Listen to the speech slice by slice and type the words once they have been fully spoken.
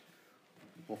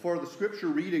Well, for the scripture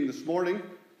reading this morning,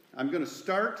 I'm going to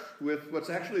start with what's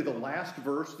actually the last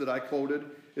verse that I quoted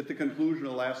at the conclusion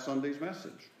of last Sunday's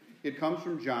message. It comes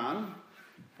from John,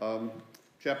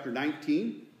 chapter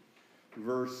 19,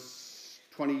 verse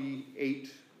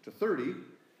 28 to 30.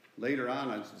 Later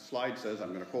on, as the slide says,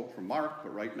 I'm going to quote from Mark,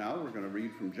 but right now we're going to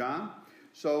read from John.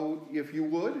 So if you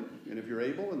would, and if you're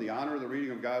able, in the honor of the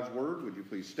reading of God's Word, would you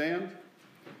please stand?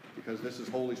 Because this is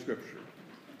Holy Scripture.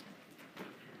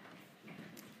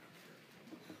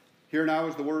 Here now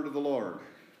is the word of the Lord.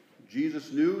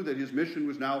 Jesus knew that his mission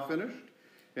was now finished,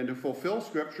 and to fulfill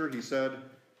Scripture, he said,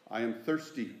 I am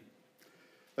thirsty.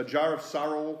 A jar of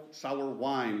sour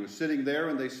wine was sitting there,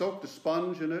 and they soaked a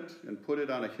sponge in it and put it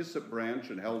on a hyssop branch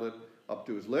and held it up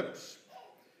to his lips.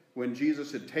 When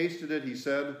Jesus had tasted it, he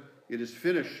said, it is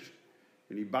finished.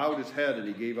 And he bowed his head and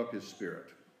he gave up his spirit.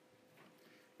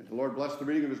 May the Lord bless the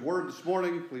reading of his word this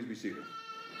morning. Please be seated.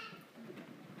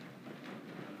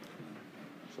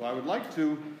 So I would like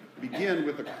to begin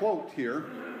with a quote here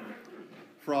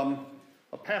from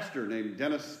a pastor named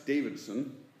Dennis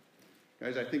Davidson.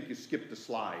 Guys, I think you skipped a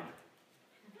slide.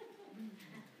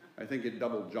 I think it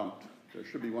double jumped. There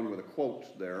should be one with a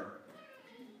quote there.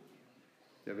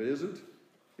 If it isn't,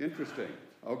 interesting.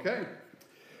 Okay.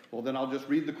 Well, then I'll just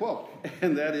read the quote.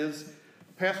 And that is,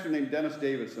 a pastor named Dennis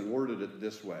Davidson worded it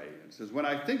this way. It says, when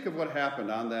I think of what happened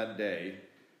on that day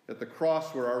at the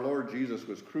cross where our Lord Jesus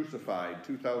was crucified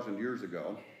 2,000 years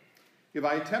ago, if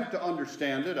I attempt to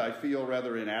understand it, I feel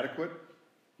rather inadequate,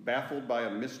 baffled by a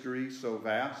mystery so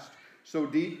vast, so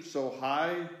deep, so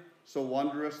high, so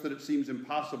wondrous that it seems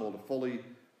impossible to fully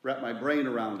wrap my brain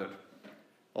around it.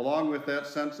 Along with that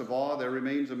sense of awe, there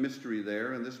remains a mystery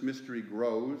there, and this mystery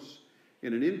grows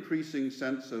in an increasing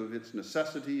sense of its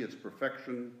necessity, its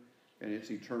perfection, and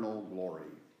its eternal glory.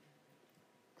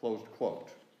 Closed quote.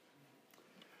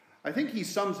 I think he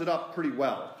sums it up pretty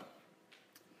well.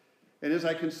 And as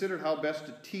I considered how best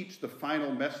to teach the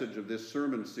final message of this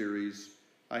sermon series,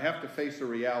 I have to face a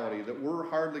reality that we're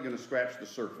hardly going to scratch the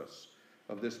surface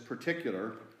of this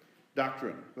particular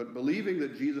doctrine. But believing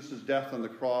that Jesus' death on the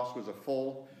cross was a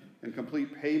full and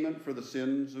complete payment for the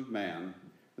sins of man,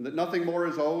 and that nothing more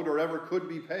is owed or ever could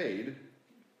be paid,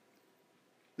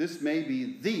 this may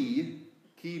be the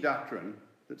key doctrine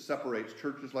that separates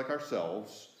churches like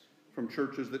ourselves from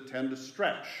churches that tend to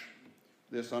stretch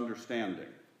this understanding.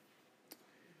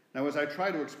 Now, as I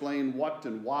try to explain what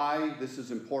and why this is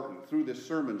important through this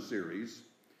sermon series,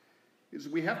 is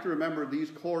we have to remember these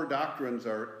core doctrines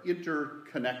are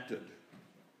interconnected.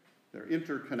 They're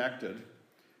interconnected.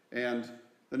 And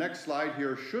the next slide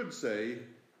here should say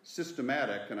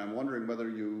systematic, and I'm wondering whether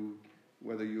you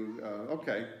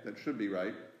okay, that should be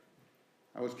right.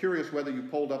 I was curious whether you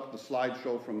pulled up the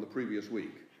slideshow from the previous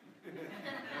week.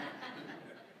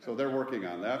 So they're working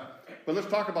on that. But let's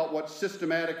talk about what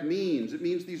systematic means. It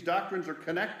means these doctrines are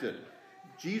connected.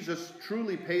 Jesus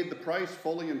truly paid the price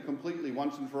fully and completely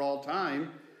once and for all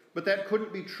time, but that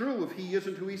couldn't be true if he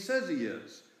isn't who he says he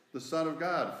is, the Son of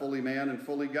God, fully man and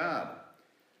fully God,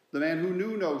 the man who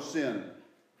knew no sin,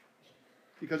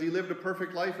 because he lived a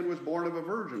perfect life and was born of a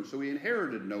virgin, so he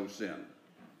inherited no sin.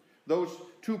 Those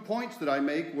 2 points that I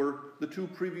make were the 2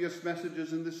 previous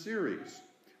messages in this series.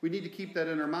 We need to keep that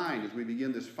in our mind as we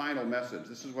begin this final message.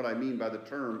 This is what I mean by the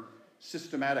term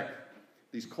systematic.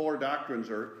 These core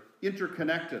doctrines are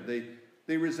interconnected.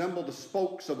 They resemble the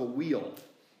spokes of a wheel.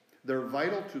 They're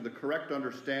vital to the correct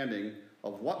understanding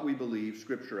of what we believe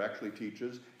Scripture actually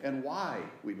teaches and why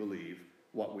we believe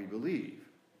what we believe.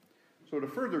 So to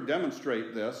further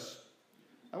demonstrate this,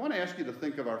 I want to ask you to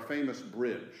think of our famous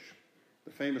bridge,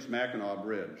 the famous Mackinac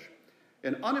Bridge.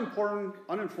 An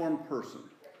uninformed person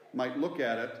might look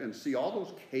at it and see all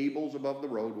those cables above the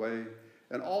roadway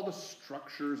and all the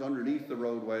structures underneath the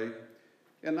roadway,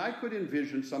 and I could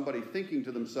envision somebody thinking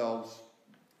to themselves,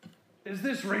 is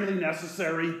this really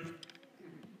necessary?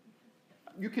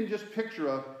 You can just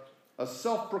picture a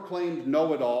self-proclaimed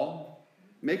know-it-all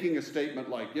making a statement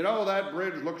like, that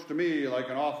bridge looks to me like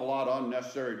an awful lot of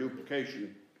unnecessary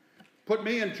duplication. Put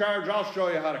me in charge, I'll show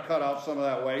you how to cut out some of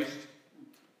that waste.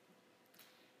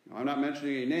 I'm not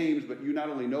mentioning any names, but you not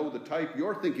only know the type,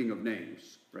 you're thinking of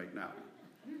names right now.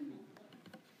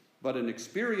 But an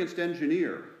experienced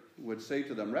engineer would say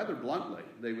to them, rather bluntly,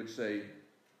 they would say,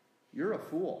 you're a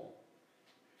fool.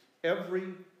 Every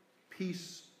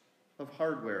piece of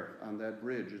hardware on that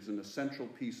bridge is an essential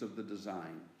piece of the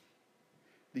design.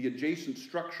 The adjacent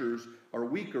structures are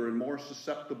weaker and more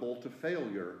susceptible to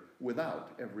failure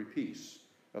without every piece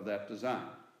of that design.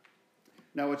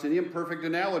 Now, it's an imperfect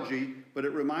analogy, but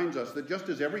it reminds us that just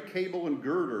as every cable and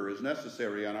girder is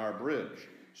necessary on our bridge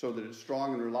so that it's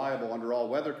strong and reliable under all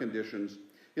weather conditions,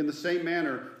 In the same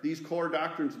manner, these core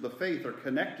doctrines of the faith are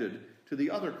connected to the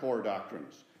other core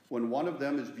doctrines. When one of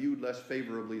them is viewed less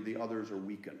favorably, the others are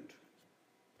weakened.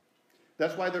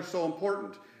 That's why they're so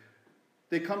important.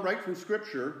 They come right from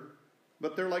Scripture,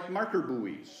 but they're like marker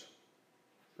buoys.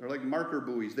 They're like marker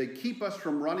buoys. They keep us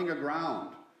from running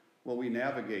aground while we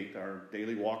navigate our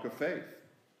daily walk of faith.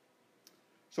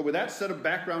 So with that set of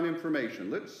background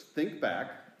information, let's think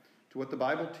back to what the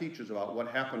Bible teaches about what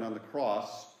happened on the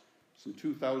cross some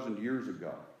 2,000 years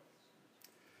ago.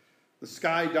 The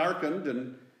sky darkened,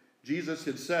 and Jesus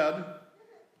had said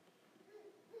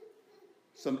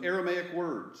some Aramaic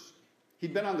words.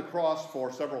 He'd been on the cross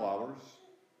for several hours,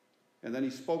 and then he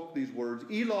spoke these words,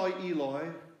 Eloi, Eloi,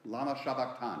 lama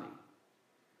sabachthani,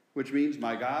 which means,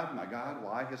 my God,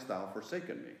 why hast thou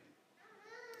forsaken me?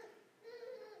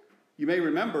 You may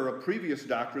remember a previous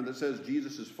doctrine that says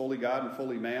Jesus is fully God and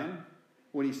fully man.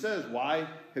 When he says, why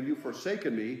have you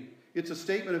forsaken me, it's a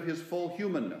statement of his full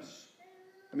humanness.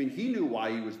 I mean, he knew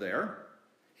why he was there.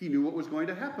 He knew what was going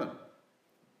to happen.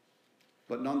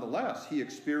 But nonetheless, he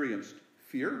experienced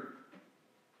fear,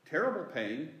 terrible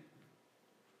pain,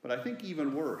 but I think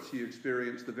even worse, he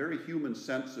experienced the very human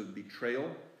sense of betrayal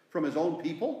from his own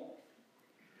people.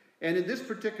 And in this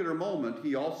particular moment,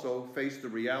 he also faced the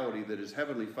reality that his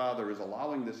heavenly Father is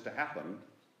allowing this to happen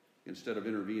instead of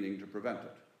intervening to prevent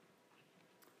it.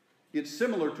 It's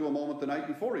similar to a moment the night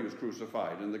before he was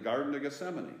crucified in the Garden of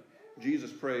Gethsemane.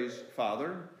 Jesus prays,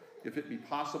 Father, if it be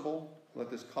possible, let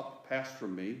this cup pass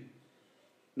from me.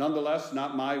 Nonetheless,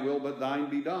 not my will, but thine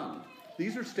be done.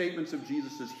 These are statements of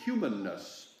Jesus'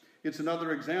 humanness. It's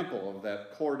another example of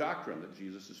that core doctrine that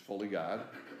Jesus is fully God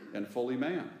and fully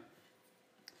man.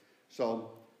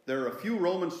 So there are a few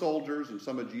Roman soldiers and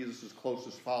some of Jesus'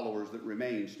 closest followers that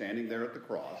remain standing there at the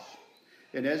cross.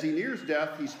 And as he nears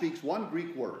death, he speaks one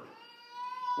Greek word,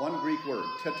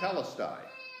 Tetelestai.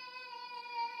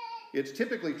 It's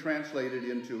typically translated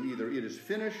into either it is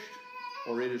finished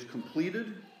or it is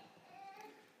completed.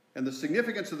 And the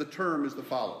significance of the term is the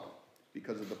following,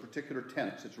 because of the particular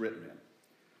tense it's written in.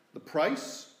 The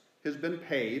price has been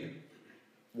paid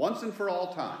once and for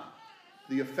all time.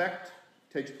 The effect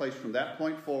takes place from that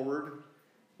point forward,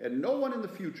 and no one in the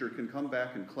future can come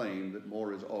back and claim that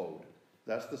more is owed.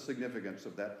 That's the significance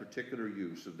of that particular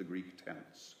use of the Greek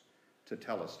tense,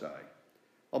 Tetelestai.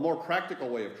 A more practical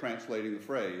way of translating the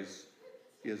phrase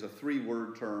is a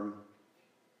three-word term,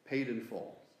 paid in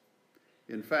full.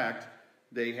 In fact,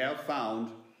 they have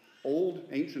found old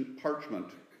ancient parchment,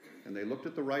 and they looked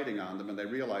at the writing on them, and they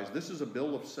realized this is a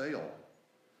bill of sale.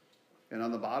 And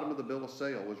on the bottom of the bill of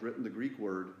sale was written the Greek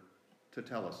word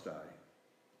Tetelestai,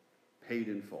 paid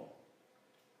in full.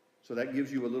 So that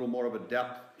gives you a little more of a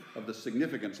depth of the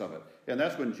significance of it. And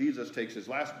that's when Jesus takes his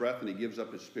last breath and he gives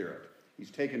up his spirit. He's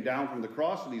taken down from the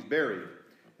cross and he's buried.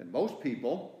 And most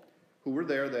people who were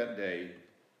there that day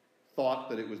thought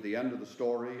that it was the end of the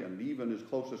story, and even his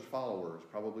closest followers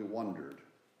probably wondered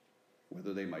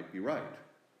whether they might be right.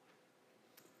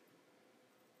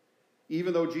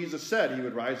 Even though Jesus said he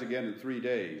would rise again in 3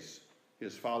 days,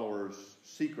 his followers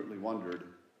secretly wondered,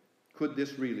 could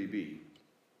this really be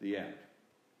the end?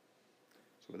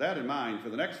 So with that in mind, for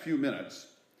the next few minutes,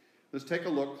 let's take a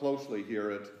look closely here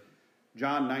at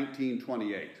John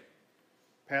 19:28,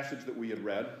 passage that we had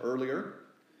read earlier.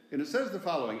 And it says the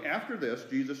following, after this,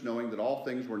 Jesus, knowing that all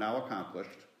things were now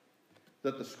accomplished,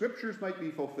 that the scriptures might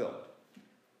be fulfilled,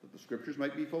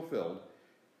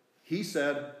 he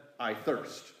said, I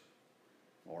thirst,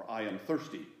 or I am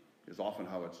thirsty, is often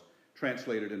how it's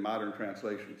translated in modern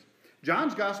translations.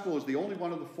 John's gospel is the only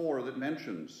one of the four that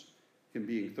mentions him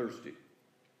being thirsty.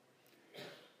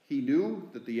 He knew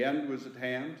that the end was at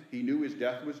hand. He knew his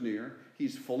death was near.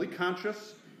 He's fully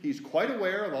conscious. He's quite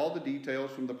aware of all the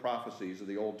details from the prophecies of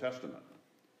the Old Testament.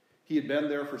 He had been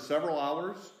there for several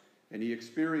hours, and he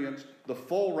experienced the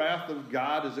full wrath of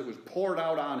God as it was poured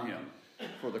out on him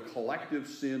for the collective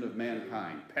sin of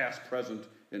mankind, past, present,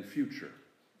 and future.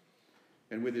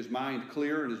 And with his mind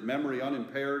clear and his memory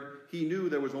unimpaired, he knew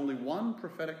there was only one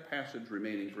prophetic passage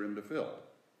remaining for him to fill.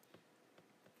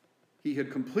 He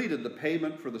had completed the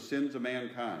payment for the sins of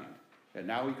mankind, and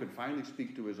now he could finally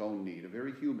speak to his own need, a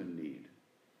very human need.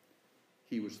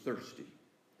 He was thirsty.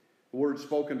 The words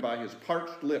spoken by his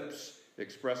parched lips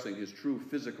expressing his true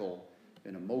physical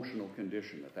and emotional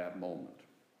condition at that moment.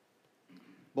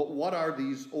 But what are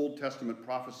these Old Testament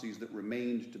prophecies that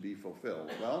remained to be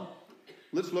fulfilled? Well,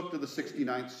 let's look to the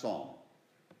 69th Psalm.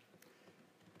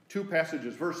 Two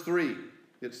passages. Verse 3,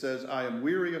 it says, I am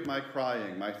weary of my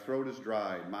crying, my throat is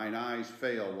dried, mine eyes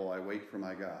fail while I wait for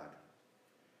my God.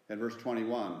 And verse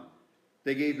 21,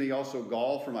 they gave me also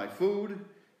gall for my food,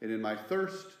 and in my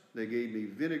thirst they gave me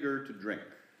vinegar to drink.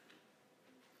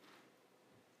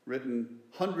 Written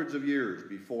hundreds of years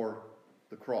before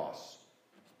the cross.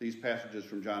 These passages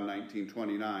from John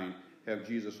 19:29 have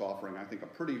Jesus offering, I think, a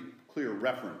pretty clear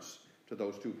reference to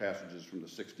those two passages from the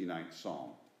 69th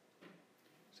Psalm.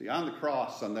 See, on the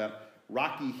cross, on that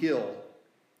rocky hill,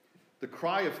 the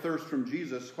cry of thirst from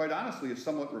Jesus, quite honestly, is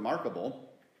somewhat remarkable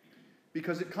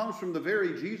because it comes from the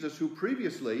very Jesus who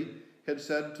previously had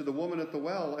said to the woman at the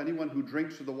well, anyone who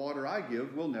drinks of the water I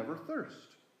give will never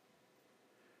thirst.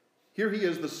 Here he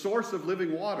is, the source of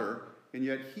living water, and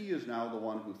yet he is now the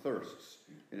one who thirsts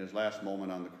in his last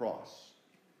moment on the cross.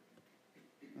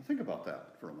 Now think about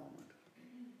that for a moment.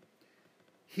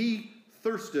 He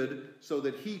thirsted so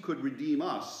that he could redeem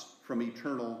us from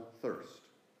eternal thirst.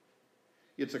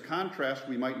 It's a contrast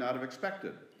we might not have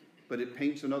expected, but it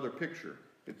paints another picture.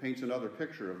 It paints another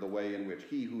picture of the way in which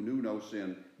he who knew no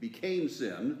sin became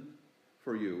sin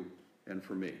for you and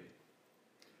for me.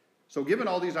 So given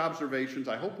all these observations,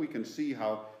 I hope we can see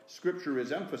how Scripture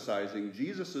is emphasizing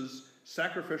Jesus'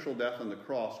 sacrificial death on the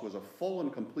cross was a full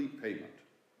and complete payment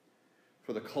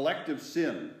for the collective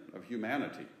sin of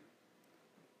humanity.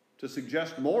 To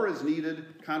suggest more is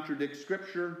needed contradicts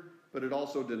Scripture, but it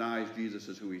also denies Jesus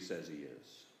as who he says he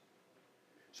is.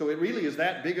 So it really is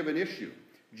that big of an issue.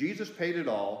 Jesus paid it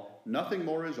all. Nothing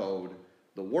more is owed.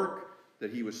 The work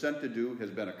that he was sent to do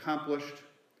has been accomplished.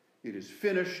 It is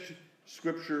finished.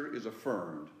 Scripture is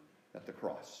affirmed at the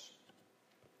cross.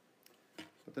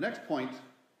 But the next point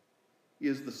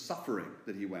is the suffering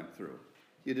that he went through.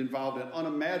 It involved an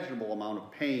unimaginable amount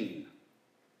of pain.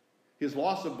 His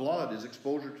loss of blood, his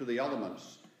exposure to the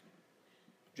elements,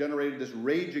 generated this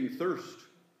raging thirst.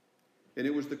 And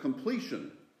it was the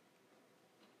completion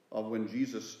of when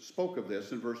Jesus spoke of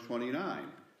this in verse 29.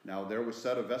 Now there was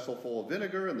set a vessel full of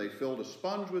vinegar, and they filled a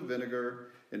sponge with vinegar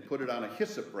and put it on a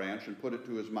hyssop branch and put it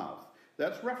to his mouth.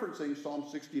 That's referencing Psalm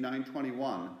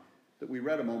 69:21 that we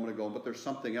read a moment ago, but there's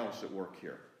something else at work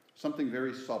here, something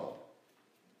very subtle.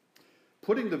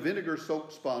 Putting the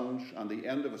vinegar-soaked sponge on the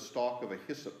end of a stalk of a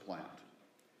hyssop plant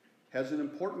has an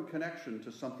important connection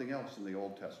to something else in the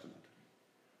Old Testament.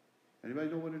 Anybody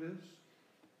know what it is?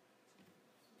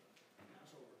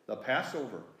 The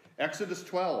Passover. Exodus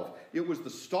 12. It was the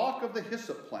stalk of the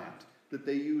hyssop plant that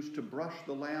they used to brush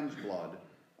the lamb's blood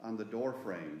on the door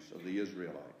frames of the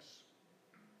Israelites.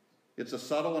 It's a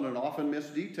subtle and an often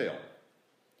missed detail.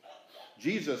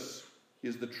 Jesus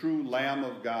is the true Lamb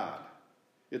of God.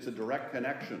 It's a direct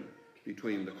connection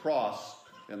between the cross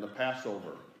and the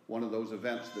Passover, one of those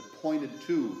events that pointed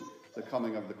to the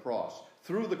coming of the cross.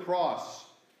 Through the cross,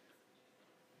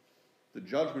 the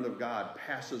judgment of God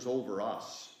passes over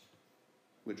us,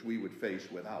 which we would face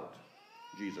without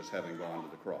Jesus having gone to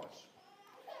the cross.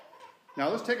 Now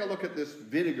let's take a look at this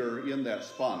vinegar in that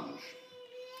sponge.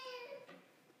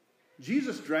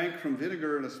 Jesus drank from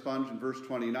vinegar in a sponge in verse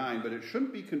 29, but it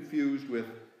shouldn't be confused with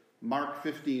Mark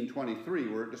 15:23,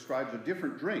 where it describes a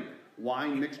different drink,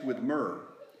 wine mixed with myrrh.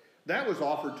 That was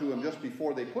offered to him just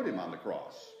before they put him on the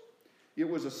cross. It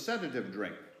was a sedative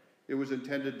drink. It was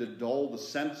intended to dull the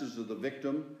senses of the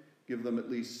victim, give them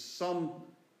at least some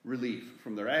relief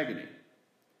from their agony.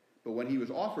 But when he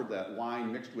was offered that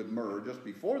wine mixed with myrrh just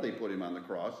before they put him on the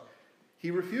cross,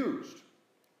 he refused.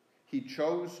 He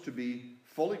chose to be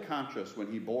fully conscious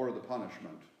when he bore the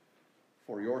punishment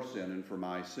for your sin and for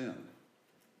my sin.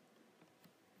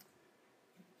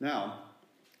 Now,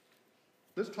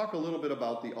 let's talk a little bit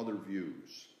about the other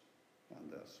views on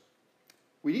this.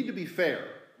 We need to be fair,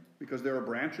 because there are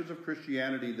branches of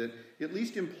Christianity that at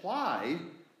least imply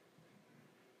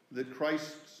that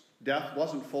Christ's death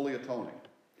wasn't fully atoning.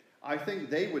 I think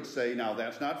they would say, now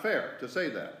that's not fair to say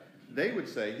that. They would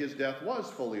say his death was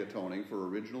fully atoning for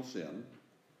original sin,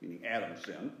 meaning Adam's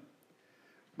sin.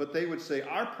 But they would say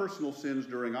our personal sins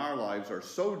during our lives are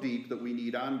so deep that we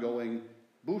need ongoing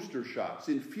booster shots,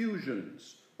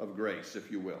 infusions of grace,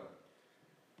 if you will.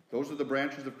 Those are the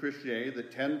branches of Christianity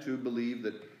that tend to believe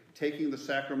that taking the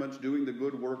sacraments, doing the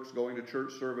good works, going to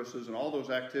church services, and all those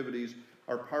activities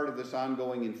are part of this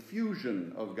ongoing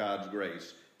infusion of God's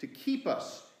grace to keep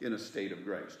us in a state of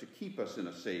grace, to keep us in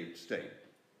a saved state.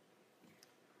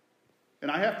 And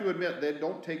I have to admit, they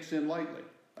don't take sin lightly.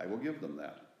 I will give them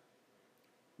that.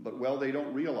 But while they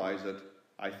don't realize it,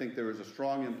 I think there is a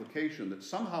strong implication that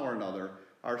somehow or another,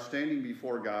 our standing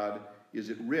before God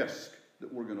is at risk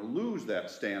that we're going to lose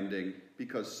that standing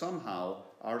because somehow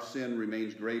our sin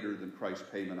remains greater than Christ's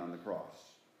payment on the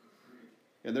cross.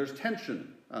 And there's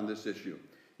tension on this issue.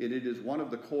 And it is one of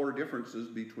the core differences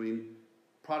between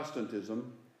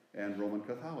Protestantism and Roman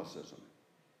Catholicism.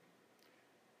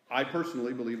 I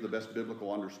personally believe the best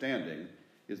biblical understanding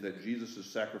is that Jesus'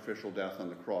 sacrificial death on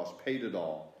the cross paid it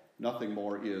all. Nothing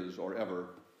more is or ever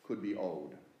could be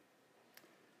owed.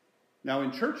 Now,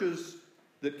 in churches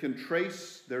that can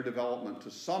trace their development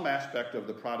to some aspect of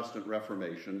the Protestant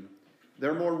Reformation,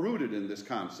 they're more rooted in this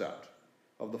concept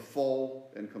of the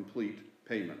full and complete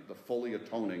payment, the fully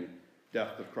atoning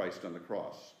death of Christ on the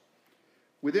cross.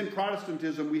 Within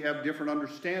Protestantism, we have different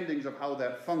understandings of how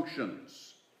that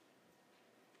functions.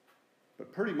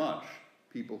 But pretty much,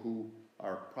 people who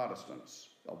are Protestants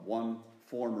of one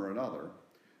form or another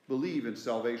believe in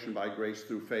salvation by grace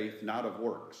through faith, not of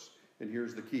works. And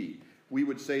here's the key. We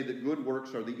would say that good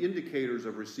works are the indicators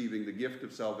of receiving the gift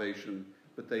of salvation,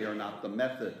 but they are not the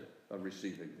method of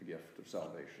receiving the gift of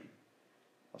salvation.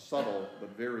 A subtle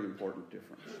but very important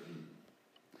difference.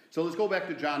 So let's go back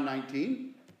to John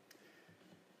 19.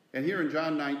 And here in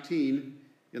John 19,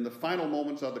 in the final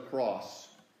moments of the cross,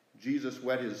 Jesus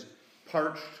wet his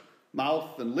parched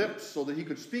mouth and lips so that he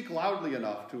could speak loudly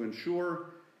enough to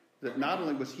ensure that not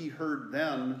only was he heard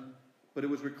then, but it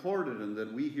was recorded and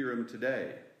that we hear him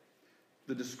today.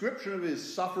 The description of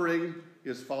his suffering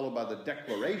is followed by the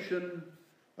declaration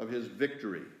of his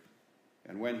victory.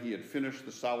 And when he had finished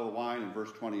the sour wine, in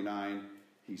verse 29,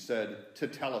 he said,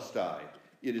 Tetelestai,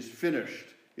 it is finished,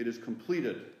 it is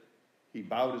completed. He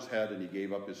bowed his head and he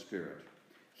gave up his spirit.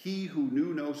 He who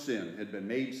knew no sin had been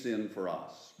made sin for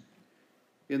us.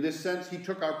 In this sense, he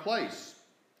took our place.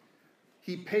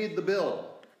 He paid the bill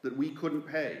that we couldn't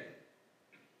pay.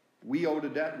 We owed a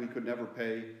debt we could never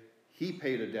pay. He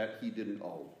paid a debt he didn't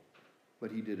owe,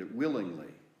 but he did it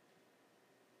willingly,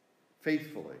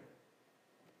 faithfully,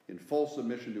 in full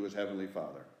submission to his heavenly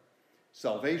Father.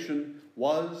 Salvation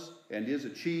was and is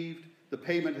achieved. The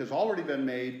payment has already been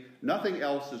made. Nothing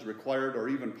else is required or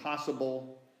even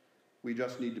possible. We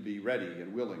just need to be ready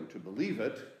and willing to believe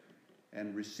it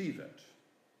and receive it.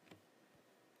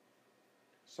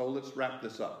 So let's wrap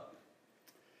this up.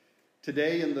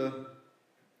 Today, in the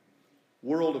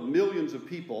world of millions of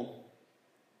people,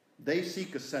 they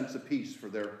seek a sense of peace for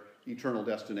their eternal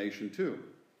destination too.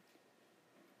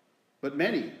 But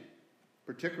many,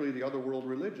 particularly the other world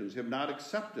religions, have not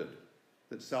accepted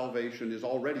that salvation is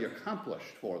already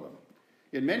accomplished for them.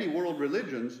 In many world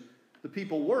religions, the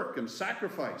people work and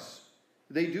sacrifice.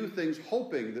 They do things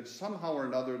hoping that somehow or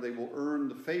another they will earn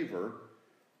the favor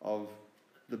of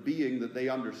the being that they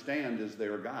understand is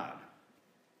their God.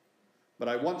 But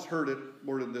I once heard it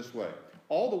worded this way.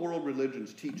 All the world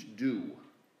religions teach do.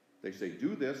 They say,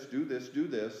 do this, do this, do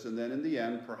this, and then in the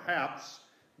end, perhaps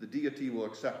the deity will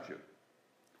accept you.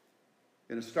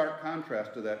 In a stark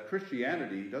contrast to that,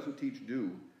 Christianity doesn't teach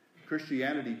do.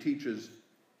 Christianity teaches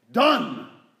done.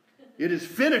 It is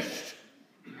finished.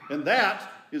 And that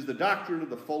is the doctrine of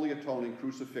the fully atoning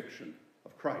crucifixion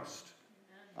of Christ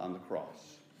on the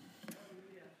cross.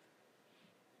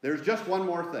 There's just one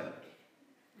more thing.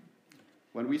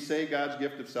 When we say God's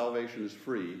gift of salvation is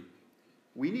free,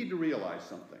 we need to realize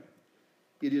something.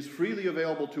 It is freely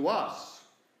available to us,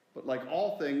 but like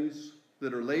all things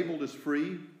that are labeled as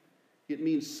free, it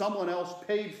means someone else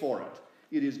paid for it.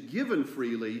 It is given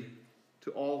freely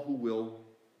to all who will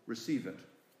receive it.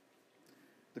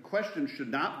 The question should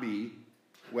not be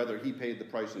whether he paid the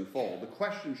price in full. The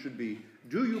question should be,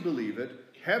 do you believe it?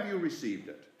 Have you received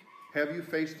it? Have you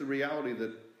faced the reality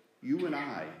that you and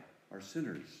I are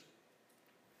sinners?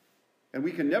 And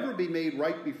we can never be made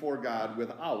right before God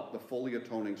without the fully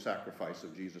atoning sacrifice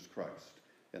of Jesus Christ.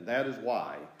 And that is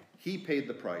why he paid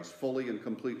the price fully and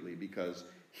completely, because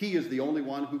he is the only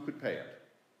one who could pay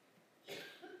it.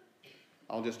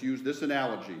 I'll just use this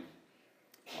analogy.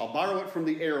 I'll borrow it from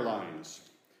the airlines.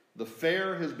 The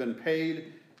fare has been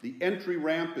paid, the entry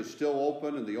ramp is still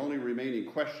open, and the only remaining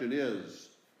question is,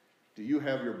 do you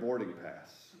have your boarding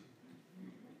pass?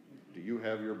 Do you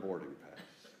have your boarding pass?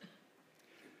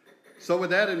 So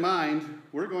with that in mind,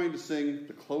 we're going to sing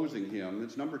the closing hymn.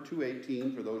 It's number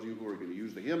 218 for those of you who are going to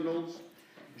use the hymnals.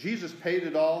 Jesus paid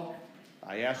it all.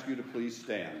 I ask you to please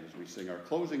stand as we sing our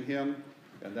closing hymn,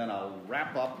 and then I'll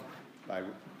wrap up by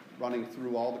running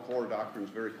through all the core doctrines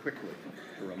very quickly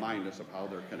to remind us of how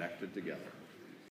they're connected together.